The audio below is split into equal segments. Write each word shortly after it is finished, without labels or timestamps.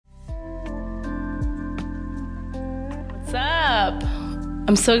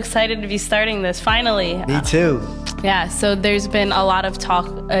I'm so excited to be starting this finally. Me too. Yeah, so there's been a lot of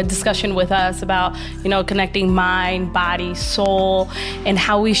discussion with us about, connecting mind, body, soul, and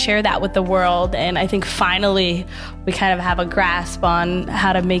how we share that with the world. And I think finally we kind of have a grasp on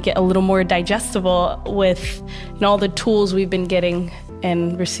how to make it a little more digestible with all the tools we've been getting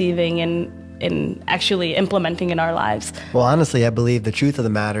and receiving and actually implementing in our lives. Well, honestly, I believe the truth of the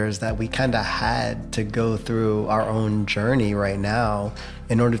matter is that we kind of had to go through our own journey right now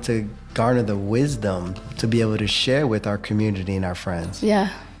in order to garner the wisdom to be able to share with our community and our friends. Yeah,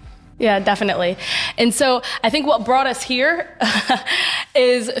 definitely. And so I think what brought us here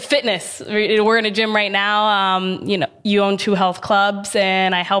is fitness. We're in a gym right now. You own 2 health clubs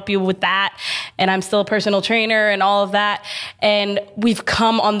and I help you with that. And I'm still a personal trainer and all of that. And we've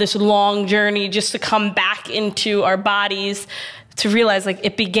come on this long journey just to come back into our bodies to realize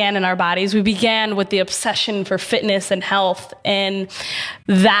it began in our bodies. We began with the obsession for fitness and health, and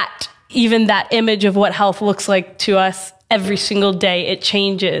even that image of what health looks like to us every single day, it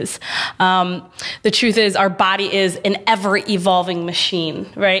changes. The truth is our body is an ever-evolving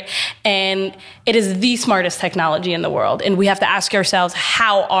machine, right? And it is the smartest technology in the world. And we have to ask ourselves,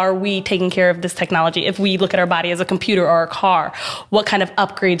 how are we taking care of this technology? If we look at our body as a computer or a car, what kind of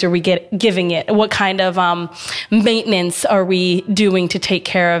upgrades are we giving it? What kind of maintenance are we doing to take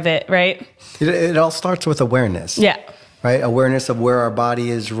care of it, right? It all starts with awareness. Yeah. Right? Awareness of where our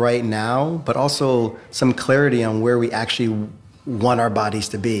body is right now, but also some clarity on where we actually want our bodies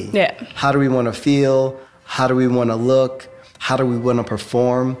to be. Yeah. How do we want to feel? How do we want to look? How do we want to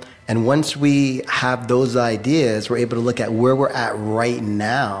perform? And once we have those ideas, we're able to look at where we're at right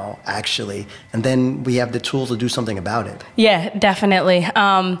now, actually, and then we have the tools to do something about it. Yeah, definitely.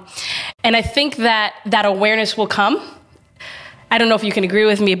 And I think that awareness will come. I don't know if you can agree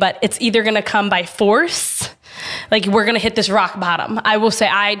with me, but it's either going to come by force. We're going to hit this rock bottom. I will say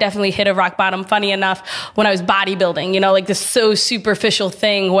I definitely hit a rock bottom, funny enough, when I was bodybuilding, this so superficial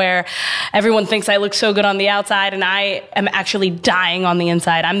thing where everyone thinks I look so good on the outside and I am actually dying on the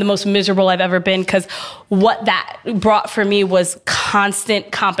inside. I'm the most miserable I've ever been because what that brought for me was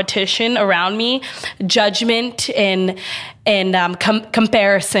constant competition around me, judgment and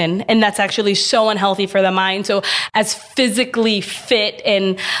comparison. And that's actually so unhealthy for the mind. So as physically fit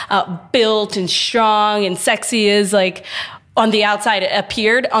and built and strong and sexy as on the outside it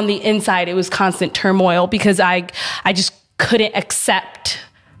appeared, on the inside it was constant turmoil because I just couldn't accept.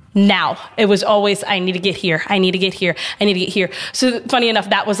 Now it was always, I need to get here. I need to get here. I need to get here. So funny enough,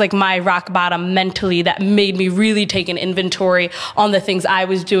 that was my rock bottom mentally that made me really take an inventory on the things I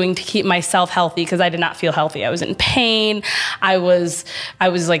was doing to keep myself healthy because I did not feel healthy. I was in pain. I was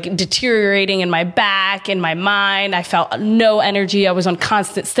deteriorating in my back, in my mind. I felt no energy. I was on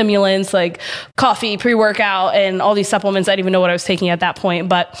constant stimulants like coffee, pre-workout, and all these supplements. I didn't even know what I was taking at that point,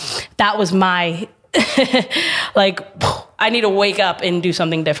 but that was my I need to wake up and do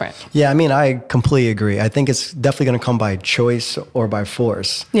something different. Yeah, I completely agree. I think it's definitely going to come by choice or by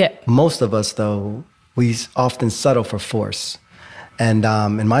force. Yeah. Most of us, though, we often settle for force. And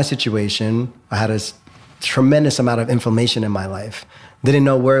in my situation, I had a tremendous amount of inflammation in my life. Didn't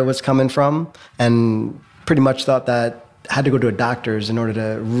know where it was coming from, and pretty much thought that I had to go to a doctor's in order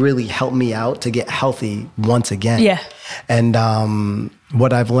to really help me out to get healthy once again. Yeah. And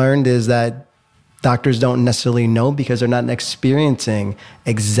what I've learned is that doctors don't necessarily know because they're not experiencing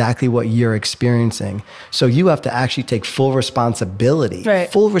exactly what you're experiencing. So you have to actually take full responsibility,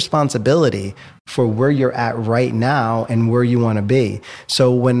 for where you're at right now and where you want to be.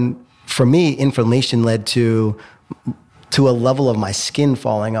 So for me, inflammation led to a level of my skin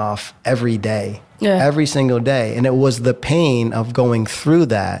falling off every day. Yeah. Every single day. And it was the pain of going through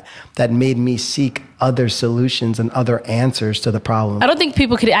that made me seek other solutions and other answers to the problem. I don't think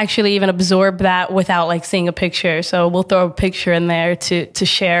people could actually even absorb that without seeing a picture. So we'll throw a picture in there to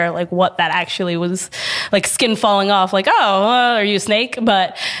share what that actually was, skin falling off, are you a snake?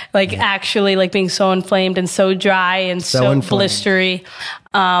 But actually being so inflamed and so dry and so blistery.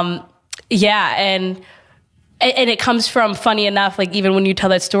 And it comes from, funny enough, even when you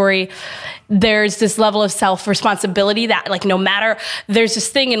tell that story, there's this level of self-responsibility that no matter, there's this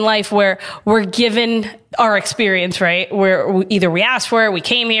thing in life where we're given our experience, right? Where either we asked for it, we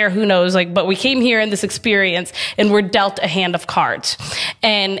came here, who knows, but we came here in this experience and we're dealt a hand of cards.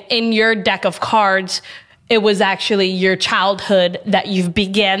 And in your deck of cards, it was actually your childhood that you've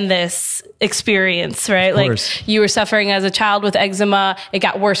began this experience, right? You were suffering as a child with eczema. It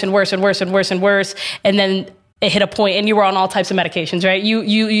got worse and worse and worse and worse and worse. And then it hit a point and you were on all types of medications, right?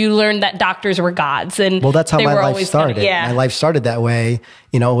 You learned that doctors were gods. And well, that's how my life started. My life started that way.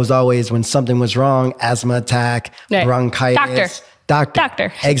 It was always when something was wrong, asthma attack, bronchitis,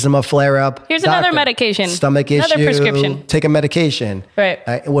 Doctor. Eczema flare up. Here's another medication. Stomach another issue. prescription. Take a medication.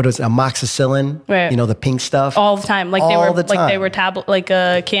 Right. What was it? Amoxicillin? Right. You know, the pink stuff. All the time. Like they were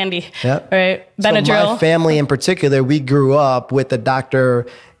candy. Yep. Right. Benadryl. So my family in particular, we grew up with the doctor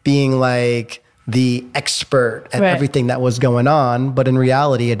being like the expert at everything that was going on. But in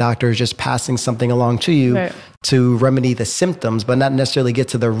reality, a doctor is just passing something along to you to remedy the symptoms, but not necessarily get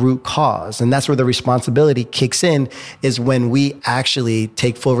to the root cause. And that's where the responsibility kicks in, is when we actually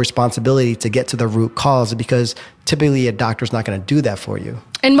take full responsibility to get to the root cause, because typically a doctor's not going to do that for you.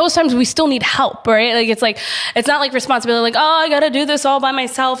 And most times we still need help, right? It's not like responsibility, like, oh, I got to do this all by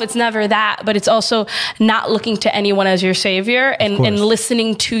myself. It's never that, but it's also not looking to anyone as your savior and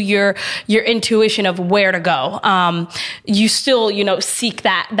listening to your intuition of where to go. You still, seek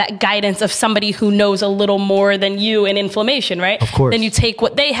that guidance of somebody who knows a little more than you in inflammation, right? Of course. Then you take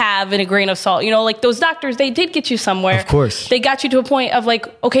what they have in a grain of salt. Like those doctors, they did get you somewhere. Of course. They got you to a point of like,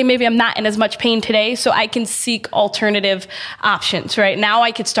 okay, maybe I'm not in as much pain today, so I can seek alternative options, right? Now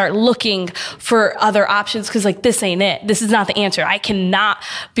I could start looking for other options, because like, this ain't it. This is not the answer. I cannot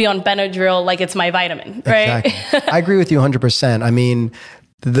be on Benadryl like it's my vitamin, right? Exactly. I agree with you 100%. I mean,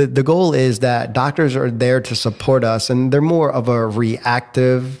 the goal is that doctors are there to support us, and they're more of a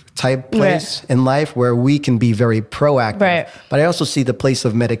reactive type place in life where we can be very proactive. Right. But I also see the place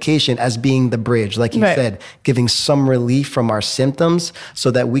of medication as being the bridge, like you said, giving some relief from our symptoms so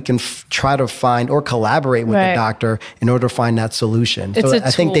that we can try to find or collaborate with the doctor in order to find that solution. It's so a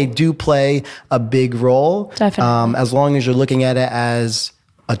I think they do play a big role. Definitely. As long as you're looking at it as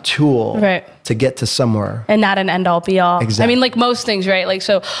a tool to get to somewhere, and not an end all be all. Exactly. I mean, like most things, right? Like,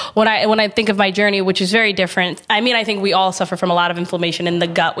 so when I think of my journey, which is very different, I mean, I think we all suffer from a lot of inflammation in the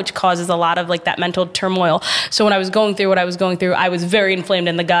gut, which causes a lot of like that mental turmoil. So when I was going through what I was going through, I was very inflamed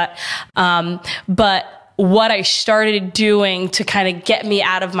in the gut. But what I started doing to kind of get me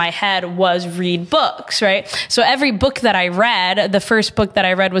out of my head was read books, right? So every book that I read, the first book that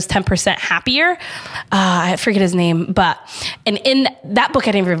I read was 10% Happier. I forget his name, and in that book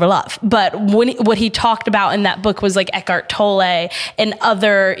I didn't even love, but what he talked about in that book was like Eckhart Tolle and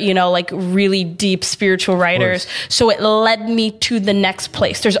other, like really deep spiritual writers. So it led me to the next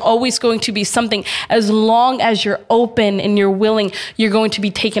place. There's always going to be something, as long as you're open and you're willing, you're going to be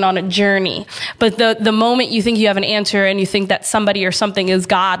taken on a journey. But the moment you think you have an answer and you think that somebody or something is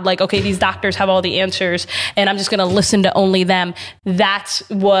God, like, okay, these doctors have all the answers and I'm just going to listen to only them. That's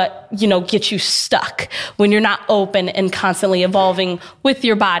what, gets you stuck when you're not open and constantly evolving with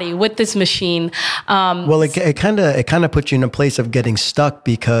your body, with this machine. Well, it kind of puts you in a place of getting stuck,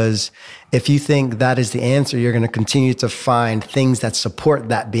 because if you think that is the answer, you're going to continue to find things that support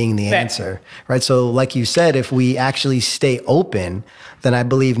that being the answer, right? So like you said, if we actually stay open, then I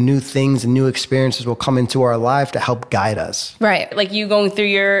believe new things and new experiences will come into our life to help guide us. Right. Like you going through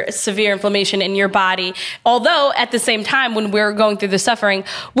your severe inflammation in your body. Although at the same time, when we were going through the suffering,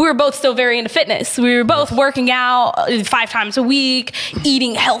 we were both still very into fitness. We were both working out 5 times a week,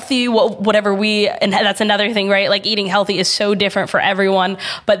 eating healthy, and that's another thing, right? Like eating healthy is so different for everyone,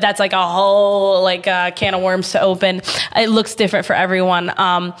 but that's like a whole can of worms to open. It looks different for everyone.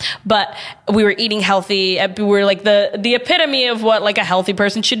 But we were eating healthy. We were like the epitome of what like a healthy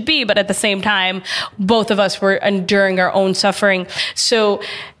person should be. But at the same time, both of us were enduring our own suffering. So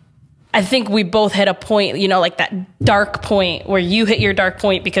I think we both hit a point, like that dark point where you hit your dark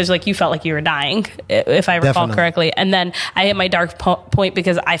point because like you felt like you were dying, if I recall correctly. And then I hit my dark point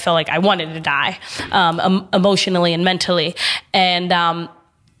because I felt like I wanted to die, emotionally and mentally. And,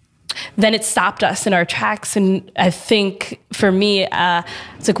 then it stopped us in our tracks. And I think for me,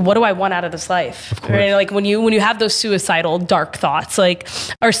 it's like, what do I want out of this life? Right? Like when you have those suicidal dark thoughts, like,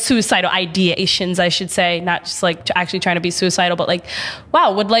 or suicidal ideations, I should say, not just like actually trying to be suicidal, but like,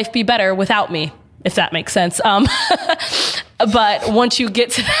 wow, would life be better without me? If that makes sense. But once you get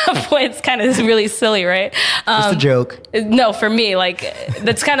to that point, it's kind of really silly, right? Just a joke. No, for me, like,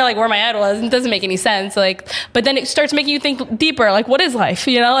 that's kind of like where my head was. It doesn't make any sense. Like, but then it starts making you think deeper. Like, what is life?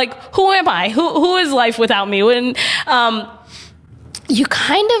 Like, who am I? Who is life without me? When you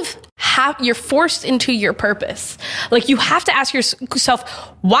kind of you're forced into your purpose. Like you have to ask yourself,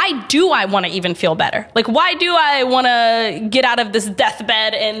 why do I want to even feel better? Like, why do I want to get out of this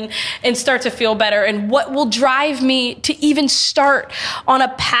deathbed and start to feel better? And what will drive me to even start on a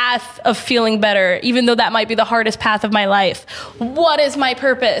path of feeling better, even though that might be the hardest path of my life? What is my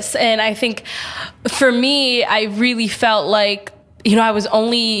purpose? And I think for me, I really felt like, I was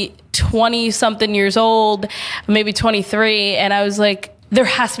only 20 something years old, maybe 23. And I was like, there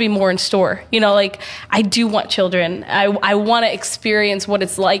has to be more in store. You know, like, I do want children. I want to experience what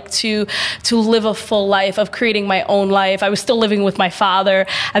it's like to live a full life of creating my own life. I was still living with my father.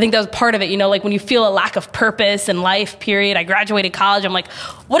 I think that was part of it. You know, like when you feel a lack of purpose in life, period. I graduated college. I'm like,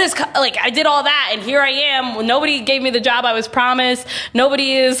 what is, like, I did all that and here I am. Nobody gave me the job I was promised.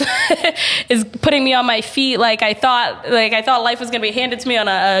 Nobody is putting me on my feet like I thought life was going to be handed to me on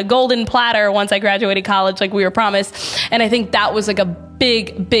a golden platter once I graduated college, like we were promised. And I think that was like a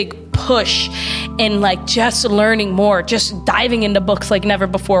big push in like just learning more, just diving into books like never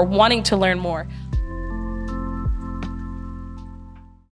before, wanting to learn more.